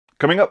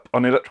Coming up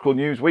on Electrical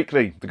News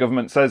Weekly, the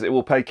government says it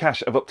will pay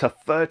cash of up to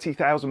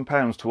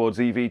 £30,000 towards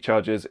EV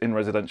chargers in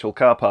residential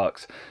car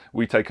parks.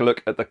 We take a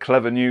look at the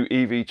clever new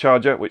EV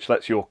charger which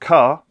lets your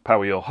car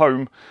power your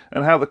home,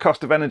 and how the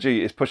cost of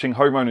energy is pushing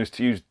homeowners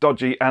to use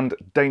dodgy and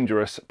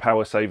dangerous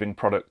power-saving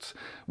products.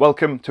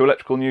 Welcome to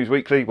Electrical News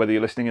Weekly, whether you're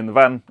listening in the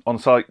van, on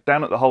site,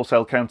 down at the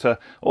wholesale counter,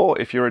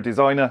 or if you're a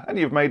designer and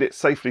you've made it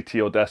safely to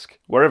your desk,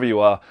 wherever you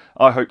are,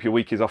 I hope your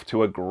week is off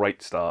to a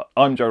great start.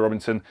 I'm Joe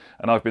Robinson,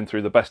 and I've been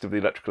through the best of the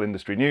electrical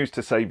industry news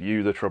to save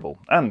you the trouble.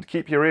 And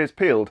keep your ears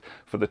peeled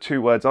for the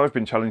two words I've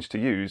been challenged to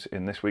use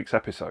in this week's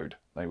episode.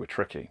 They were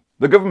tricky.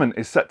 The government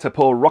is set to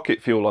pour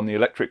rocket fuel on the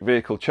electric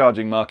vehicle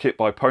charging market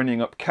by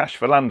ponying up cash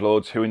for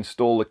landlords who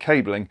install the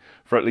cabling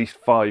for at least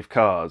 5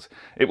 cars.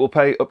 It will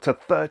pay up to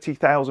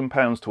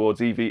 £30,000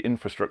 towards EV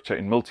infrastructure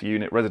in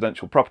multi-unit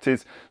residential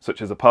properties,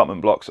 such as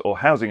apartment blocks or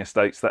housing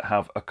estates that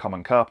have a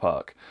common car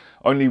park.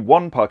 Only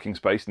one parking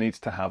space needs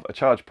to have a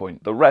charge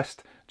point. The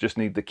rest just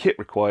need the kit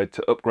required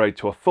to upgrade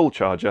to a full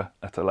charger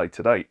at a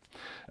later date.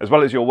 As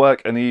well as your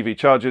work and the EV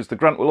chargers, the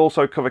grant will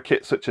also cover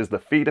kits such as the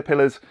feeder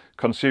pillars,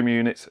 consumer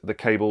units, the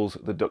cables,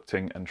 the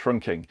ducting and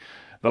trunking.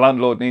 The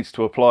landlord needs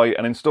to apply,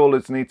 and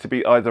installers need to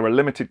be either a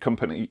limited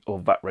company or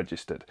VAT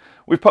registered.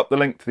 We've popped the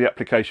link to the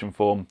application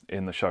form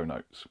in the show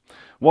notes.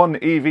 One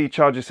EV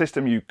charger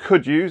system you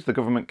could use the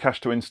government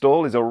cash to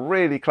install is a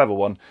really clever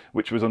one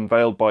which was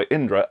unveiled by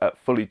Indra at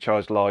Fully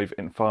Charged Live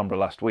in Farnborough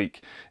last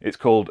week. It's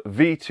called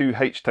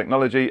V2H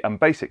Technology, and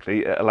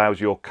basically it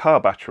allows your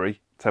car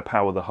battery to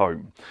power the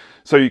home.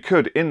 So you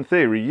could, in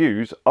theory,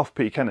 use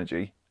off-peak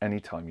energy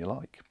anytime you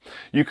like.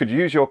 You could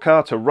use your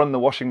car to run the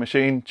washing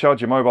machine, charge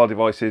your mobile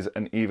devices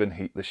and even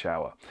heat the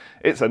shower.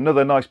 It's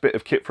another nice bit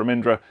of kit from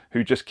Indra,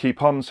 who just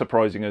keep on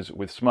surprising us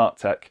with smart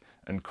tech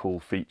and cool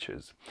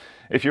features.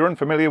 If you're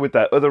unfamiliar with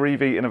their other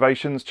EV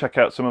innovations, check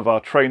out some of our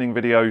training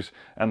videos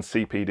and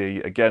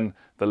CPD. Again,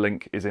 the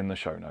link is in the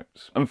show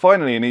notes. And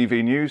finally, in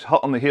EV news,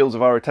 hot on the heels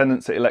of our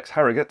attendance at eFIXX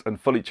Harrogate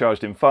and Fully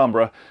Charged in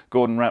Farnborough,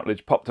 Gordon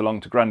Routledge popped along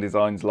to Grand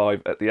Designs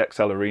live at the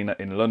XL Arena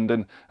in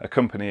London,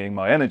 accompanying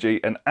my energy,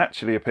 and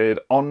actually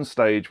appeared on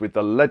stage with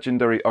the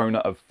legendary owner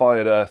of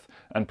Fired Earth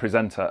and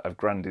presenter of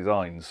Grand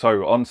Designs.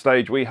 So on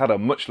stage we had a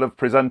much-loved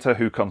presenter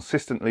who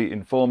consistently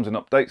informs and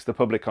updates the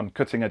public on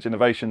cutting-edge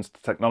innovations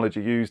to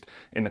technology used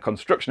in the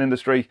construction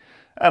industry,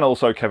 and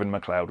also Kevin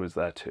McCloud was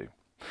there too.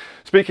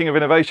 Speaking of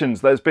innovations,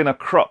 there's been a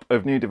crop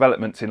of new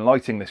developments in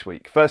lighting this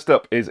week. First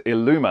up is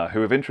Illuma, who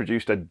have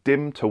introduced a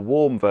dim to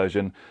warm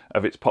version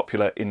of its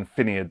popular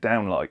Infinia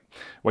downlight.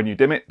 When you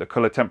dim it, the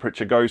colour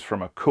temperature goes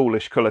from a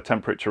coolish colour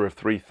temperature of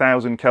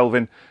 3000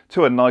 Kelvin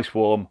to a nice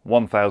warm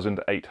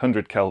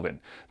 1800 Kelvin.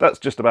 That's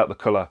just about the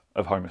colour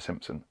of Homer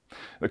Simpson.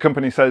 The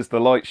company says the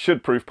light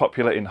should prove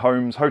popular in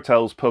homes,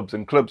 hotels, pubs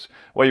and clubs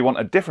where you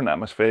want a different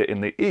atmosphere in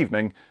the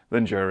evening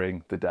than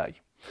during the day.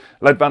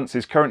 Ledvance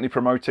is currently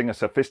promoting a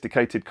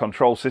sophisticated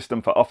control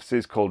system for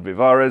offices called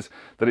Vivares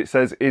that it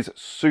says is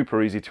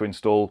super easy to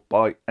install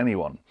by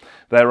anyone.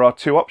 There are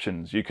two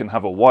options. You can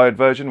have a wired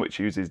version which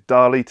uses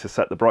DALI to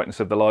set the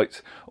brightness of the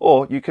lights,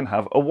 or you can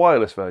have a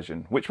wireless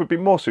version which would be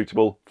more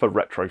suitable for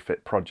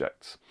retrofit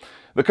projects.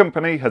 The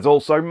company has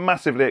also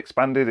massively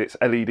expanded its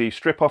LED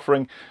strip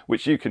offering,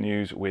 which you can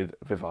use with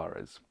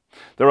Vivares.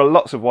 There are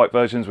lots of white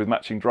versions with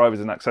matching drivers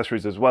and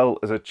accessories, as well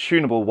as a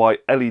tunable white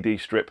LED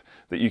strip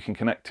that you can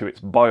connect to its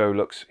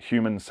BioLux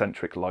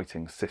human-centric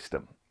lighting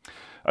system.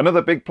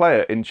 Another big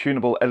player in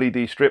tunable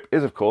LED strip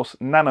is of course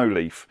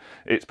Nanoleaf.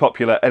 Its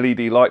popular LED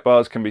light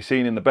bars can be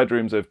seen in the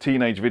bedrooms of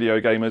teenage video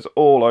gamers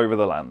all over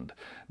the land.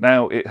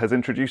 Now it has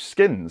introduced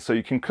skins, so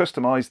you can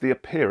customise the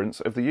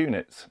appearance of the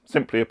units.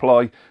 Simply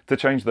apply to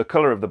change the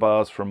colour of the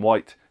bars from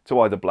white to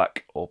either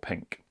black or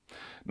pink.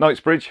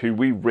 Knightsbridge, who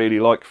we really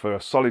like for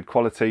solid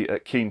quality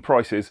at keen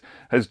prices,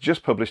 has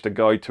just published a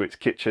guide to its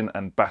kitchen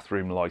and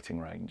bathroom lighting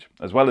range.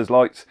 As well as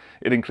lights,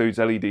 it includes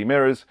LED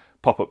mirrors,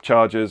 pop-up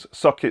chargers,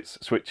 sockets,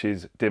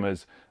 switches,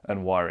 dimmers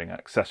and wiring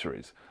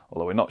accessories,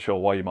 although we're not sure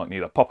why you might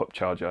need a pop-up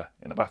charger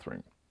in a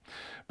bathroom.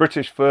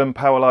 British firm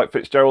Powerlite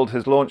Fitzgerald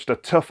has launched a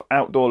tough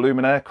outdoor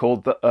luminaire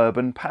called the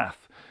Urban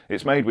Path.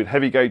 It's made with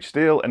heavy gauge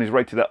steel and is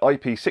rated at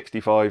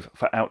IP65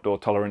 for outdoor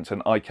tolerance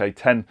and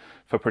IK10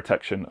 for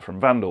protection from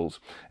vandals.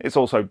 It's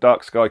also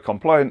dark sky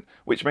compliant,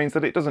 which means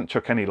that it doesn't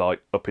chuck any light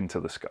up into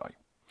the sky.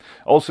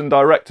 Olson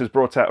Direct has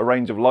brought out a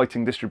range of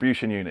lighting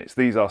distribution units.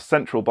 These are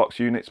central box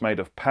units made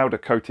of powder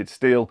coated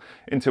steel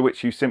into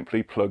which you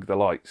simply plug the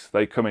lights.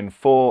 They come in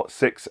 4,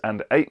 6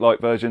 and 8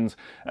 light versions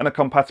and are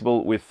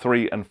compatible with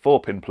 3 and 4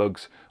 pin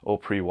plugs or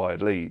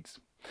pre-wired leads.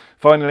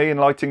 Finally, in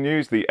lighting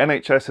news, the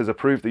NHS has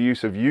approved the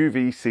use of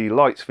UVC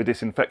lights for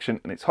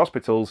disinfection in its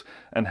hospitals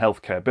and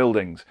healthcare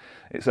buildings.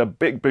 It's a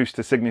big boost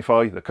to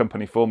Signify, the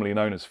company formerly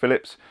known as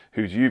Philips,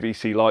 whose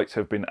UVC lights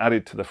have been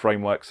added to the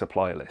framework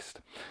supplier list.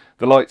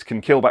 The lights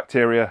can kill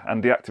bacteria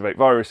and deactivate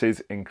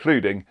viruses,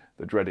 including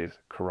the dreaded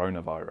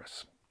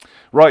coronavirus.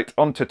 Right,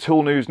 on to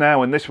tool news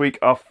now, and this week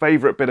our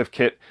favourite bit of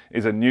kit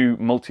is a new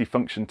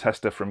multifunction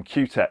tester from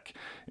Kewtech.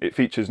 It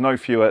features no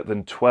fewer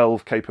than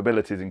 12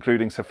 capabilities,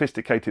 including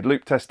sophisticated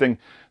loop testing,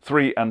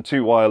 3 and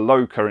 2 wire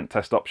low current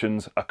test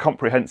options, a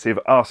comprehensive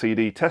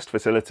RCD test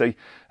facility,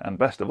 and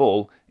best of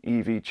all,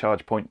 EV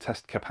charge point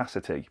test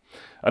capacity.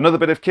 Another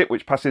bit of kit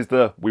which passes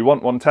the "we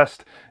want one"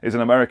 test is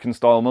an American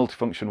style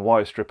multifunction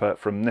wire stripper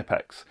from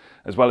Knipex.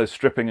 As well as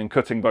stripping and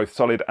cutting both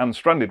solid and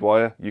stranded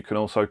wire, you can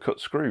also cut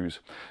screws.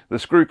 The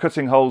screw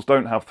cutting holes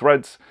don't have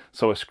threads,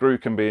 so a screw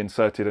can be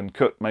inserted and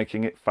cut,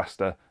 making it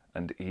faster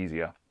and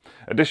easier.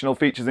 Additional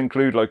features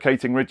include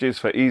locating ridges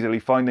for easily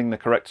finding the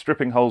correct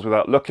stripping holes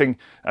without looking,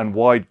 and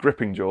wide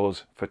gripping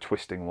jaws for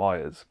twisting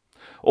wires.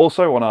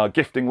 Also on our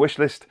gifting wish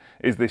list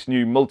is this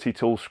new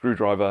multi-tool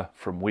screwdriver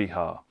from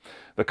Wiha.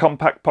 The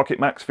compact Pocket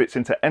Max fits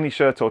into any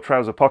shirt or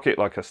trouser pocket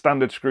like a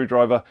standard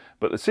screwdriver,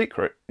 but the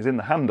secret is in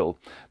the handle.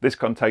 This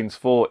contains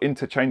 4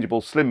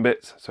 interchangeable slim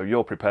bits, so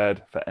you're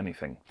prepared for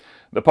anything.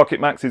 The Pocket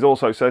Max is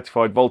also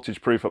certified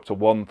voltage proof up to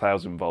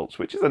 1000 volts,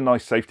 which is a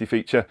nice safety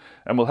feature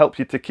and will help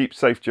you to keep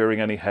safe during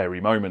any hairy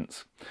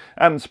moments.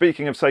 And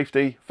speaking of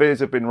safety,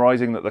 fears have been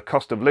rising that the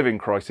cost of living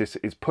crisis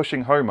is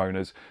pushing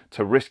homeowners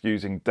to risk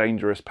using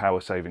dangerous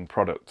power-saving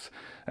products.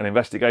 An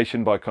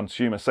investigation by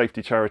consumer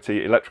safety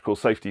charity Electrical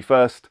Safety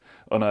First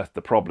unearthed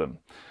the problem.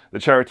 The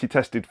charity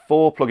tested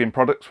 4 plug-in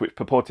products which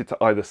purported to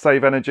either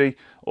save energy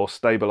or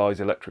stabilise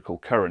electrical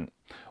current.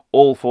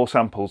 All 4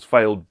 samples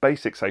failed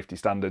basic safety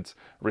standards,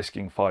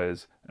 risking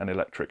fires and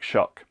electric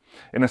shock.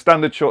 In a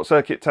standard short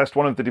circuit test,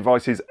 one of the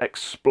devices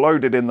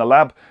exploded in the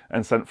lab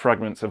and sent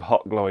fragments of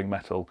hot glowing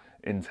metal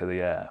into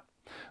the air.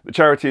 The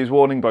charity is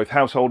warning both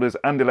householders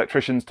and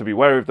electricians to be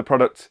wary of the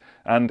products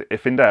and,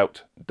 if in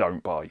doubt,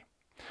 don't buy.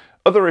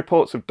 Other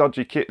reports of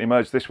dodgy kit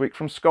emerged this week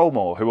from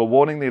Skolmore, who are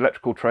warning the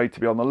electrical trade to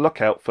be on the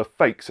lookout for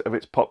fakes of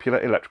its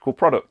popular electrical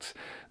products.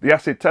 The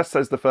acid test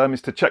says the firm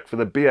is to check for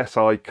the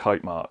BSI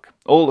kite mark.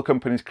 All the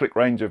company's click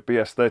range of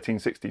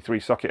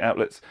BS1363 socket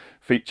outlets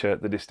feature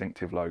the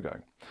distinctive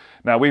logo.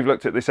 Now, we've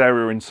looked at this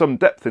area in some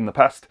depth in the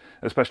past,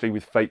 especially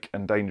with fake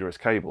and dangerous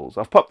cables.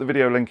 I've popped the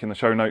video link in the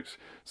show notes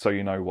so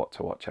you know what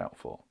to watch out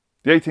for.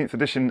 The 18th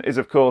edition is,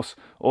 of course,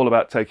 all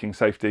about taking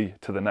safety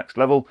to the next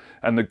level,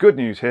 and the good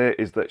news here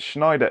is that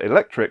Schneider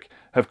Electric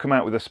have come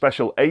out with a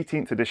special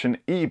 18th edition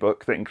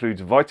eBook that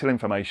includes vital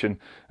information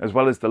as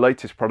well as the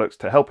latest products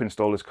to help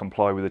installers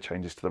comply with the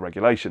changes to the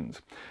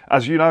regulations.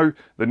 As you know,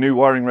 the new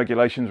wiring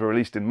regulations were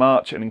released in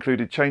March and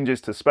included changes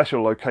to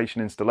special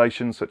location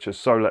installations such as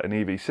solar and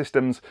EV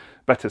systems,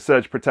 better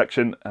surge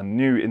protection, and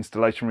new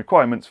installation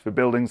requirements for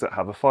buildings that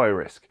have a fire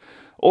risk.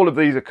 All of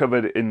these are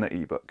covered in the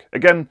ebook.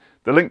 Again,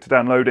 the link to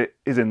download it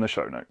is in the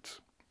show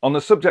notes. On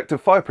the subject of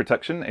fire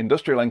protection,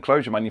 industrial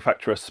enclosure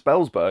manufacturer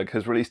Spelsberg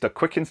has released a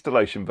quick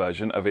installation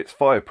version of its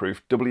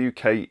fireproof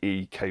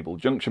WKE cable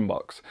junction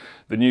box.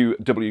 The new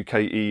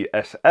WKE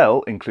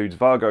SL includes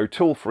Vargo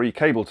tool-free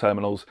cable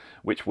terminals,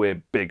 which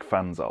we're big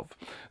fans of.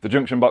 The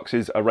junction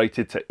boxes are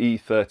rated to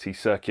E30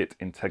 circuit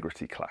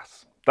integrity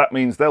class. That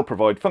means they'll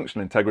provide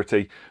functional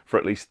integrity for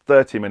at least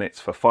 30 minutes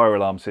for fire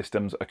alarm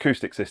systems,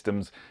 acoustic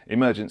systems,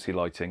 emergency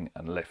lighting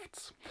and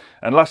lifts.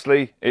 And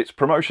lastly, it's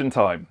promotion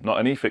time. Not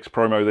an eFIXX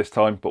promo this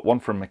time, but one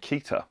from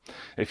Makita.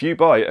 If you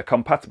buy a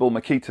compatible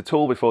Makita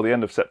tool before the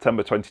end of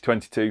September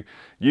 2022,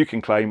 you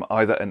can claim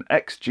either an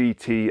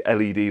XGT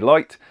LED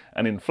light,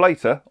 an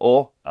inflator,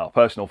 or, our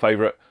personal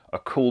favourite, a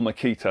cool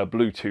Makita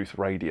Bluetooth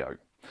radio.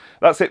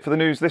 That's it for the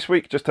news this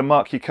week. Just to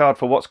mark your card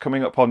for what's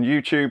coming up on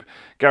YouTube,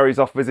 Gary's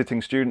off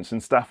visiting students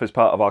and staff as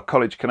part of our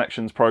College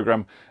Connections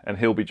programme, and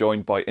he'll be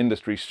joined by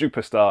industry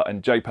superstar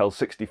and JPEL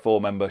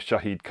 64 member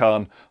Shahid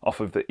Khan off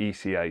of the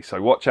ECA.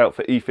 So watch out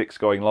for eFIXX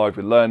going live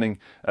with learning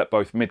at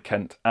both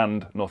Mid-Kent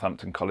and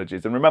Northampton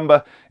colleges. And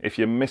remember, if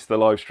you missed the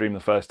live stream the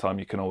first time,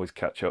 you can always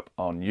catch up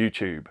on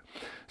YouTube.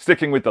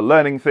 Sticking with the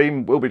learning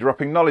theme, we'll be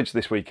dropping knowledge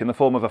this week in the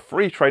form of a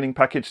free training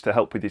package to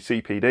help with your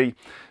CPD,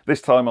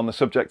 this time on the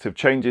subject of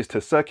changes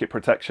to circuit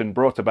protection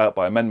brought about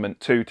by Amendment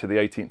 2 to the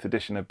 18th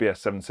edition of BS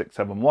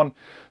 7671,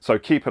 so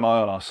keep an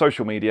eye on our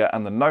social media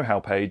and the know-how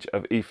page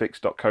of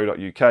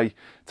efixx.co.uk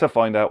to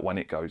find out when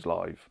it goes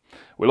live.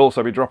 We'll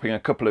also be dropping a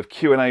couple of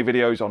Q&A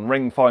videos on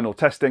ring final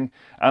testing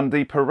and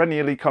the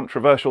perennially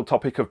controversial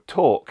topic of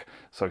torque,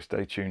 so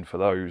stay tuned for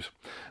those.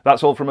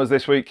 That's all from us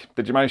this week.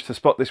 Did you manage to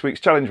spot this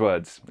week's challenge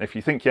words? If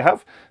you think you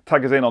have,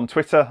 tag us in on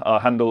Twitter. Our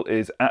handle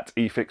is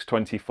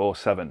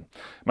 @eFIXX247.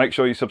 Make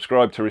sure you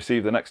subscribe to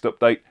receive the next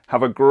update.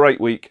 Have a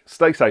great week,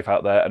 stay safe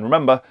out there, and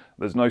remember,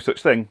 there's no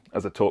such thing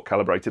as a torque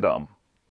calibrated arm.